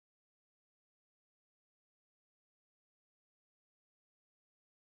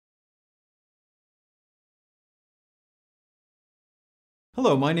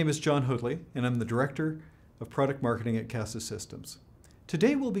Hello, my name is John Hoadley, and I'm the Director of Product Marketing at Casa Systems.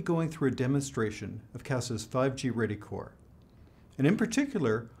 Today we'll be going through a demonstration of Casa's 5G-ready core. And in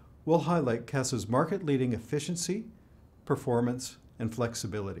particular, we'll highlight Casa's market-leading efficiency, performance, and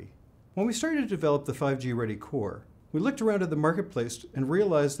flexibility. When we started to develop the 5G-ready core, we looked around at the marketplace and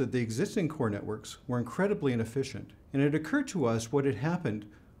realized that the existing core networks were incredibly inefficient. And it occurred to us what had happened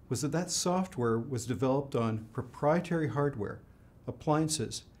was that software was developed on proprietary hardware,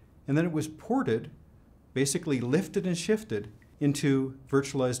 appliances, and then it was ported, basically lifted and shifted into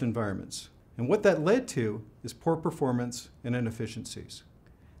virtualized environments. And what that led to is poor performance and inefficiencies.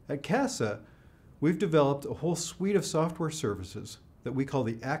 At Casa, we've developed a whole suite of software services that we call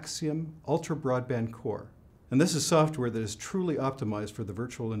the Axiom Ultra Broadband Core. And this is software that is truly optimized for the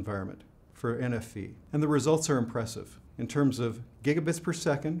virtual environment, for NFV. And the results are impressive. In terms of gigabits per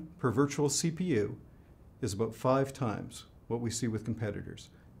second per virtual CPU is about 5 times what we see with competitors.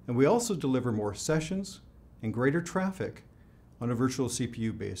 And we also deliver more sessions and greater traffic on a virtual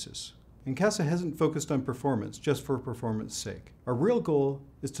CPU basis. And Casa hasn't focused on performance just for performance sake. Our real goal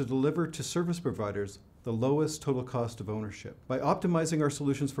is to deliver to service providers the lowest total cost of ownership. By optimizing our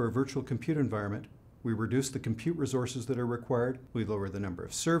solutions for a virtual compute environment, we reduce the compute resources that are required, we lower the number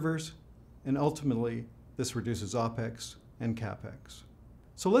of servers, and ultimately, this reduces OpEx and CapEx.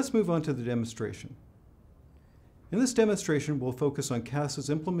 So let's move on to the demonstration. In this demonstration, we'll focus on Casa's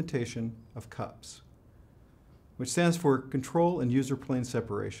implementation of CUPS, which stands for Control and User Plane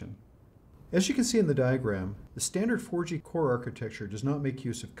Separation. As you can see in the diagram, the standard 4G core architecture does not make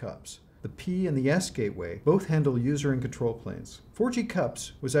use of CUPS. The P and the S gateway both handle user and control planes. 4G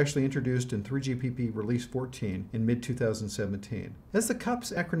CUPS was actually introduced in 3GPP Release 14 in mid-2017. As the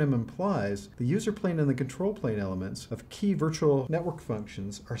CUPS acronym implies, the user plane and the control plane elements of key virtual network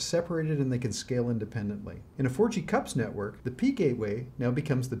functions are separated and they can scale independently. In a 4G CUPS network, the P gateway now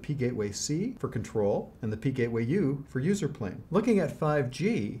becomes the P gateway C for control and the P gateway U for user plane. Looking at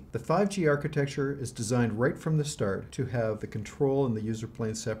 5G, the 5G architecture is designed right from the start to have the control and the user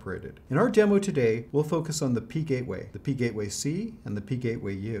plane separated. In our demo today, we'll focus on the P gateway, the P gateway C, and the P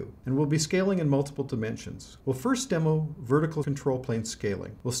gateway U, and we'll be scaling in multiple dimensions. We'll first demo vertical control plane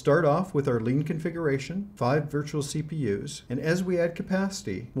scaling. We'll start off with our lean configuration, 5 virtual CPUs, and as we add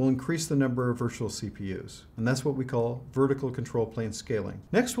capacity, we'll increase the number of virtual CPUs, and that's what we call vertical control plane scaling.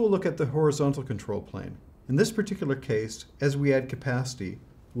 Next, we'll look at the horizontal control plane. In this particular case, as we add capacity,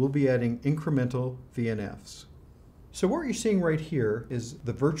 we'll be adding incremental VNFs. So what you're seeing right here is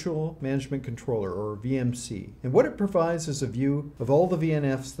the Virtual Management Controller, or VMC. And what it provides is a view of all the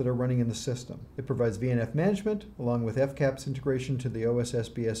VNFs that are running in the system. It provides VNF management along with FCAPS integration to the OSS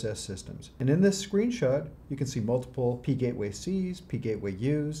BSS systems. And in this screenshot, you can see multiple P gateway Cs, P gateway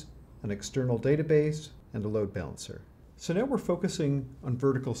Us, an external database, and a load balancer. So now we're focusing on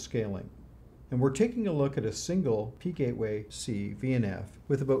vertical scaling. And we're taking a look at a single P gateway C VNF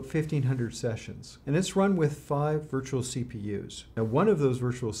with about 1,500 sessions. And it's run with 5 virtual CPUs. Now, one of those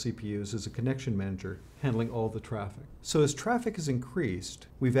virtual CPUs is a connection manager handling all the traffic. So as traffic has increased,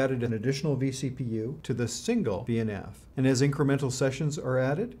 we've added an additional vCPU to the single VNF. And as incremental sessions are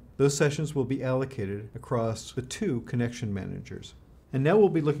added, those sessions will be allocated across the 2 connection managers. And now we'll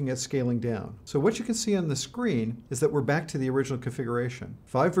be looking at scaling down. So what you can see on the screen is that we're back to the original configuration.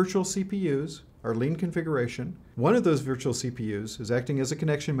 5 virtual CPUs, our lean configuration. One of those virtual CPUs is acting as a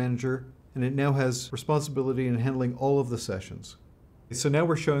connection manager, and it now has responsibility in handling all of the sessions. So now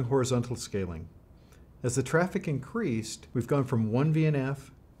we're showing horizontal scaling. As the traffic increased, we've gone from 1 VNF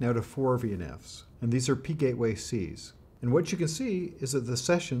now to 4 VNFs, and these are P gateway Cs. And what you can see is that the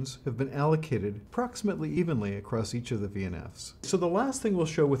sessions have been allocated approximately evenly across each of the VNFs. So the last thing we'll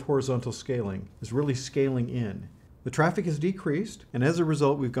show with horizontal scaling is really scaling in. The traffic has decreased, and as a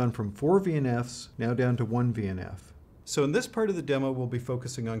result, we've gone from 4 VNFs now down to 1 VNF. So in this part of the demo, we'll be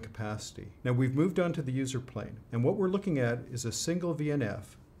focusing on capacity. Now we've moved on to the user plane, and what we're looking at is a single VNF,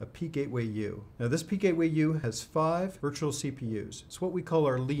 a P gateway U. Now this P gateway U has 5 virtual CPUs. It's what we call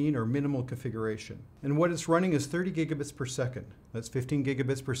our lean or minimal configuration. And what it's running is 30 gigabits per second. That's 15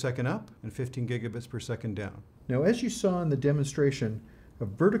 gigabits per second up and 15 gigabits per second down. Now as you saw in the demonstration of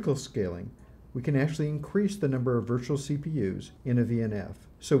vertical scaling, we can actually increase the number of virtual CPUs in a VNF.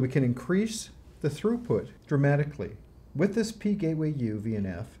 So we can increase the throughput dramatically. With this P gateway U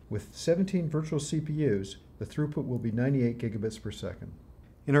VNF with 17 virtual CPUs, the throughput will be 98 gigabits per second.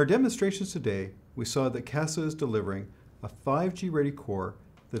 In our demonstrations today, we saw that Casa is delivering a 5G-ready core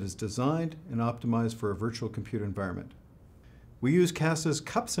that is designed and optimized for a virtual compute environment. We use Casa's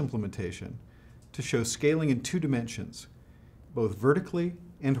CUPS implementation to show scaling in 2 dimensions, both vertically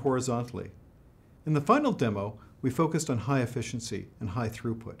and horizontally. In the final demo, we focused on high efficiency and high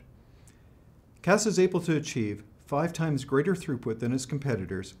throughput. Casa is able to achieve 5 times greater throughput than its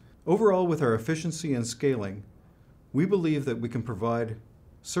competitors. Overall, with our efficiency and scaling, we believe that we can provide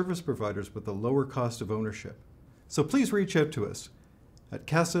service providers with a lower cost of ownership. So please reach out to us at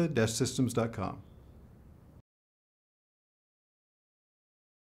casa-systems.com.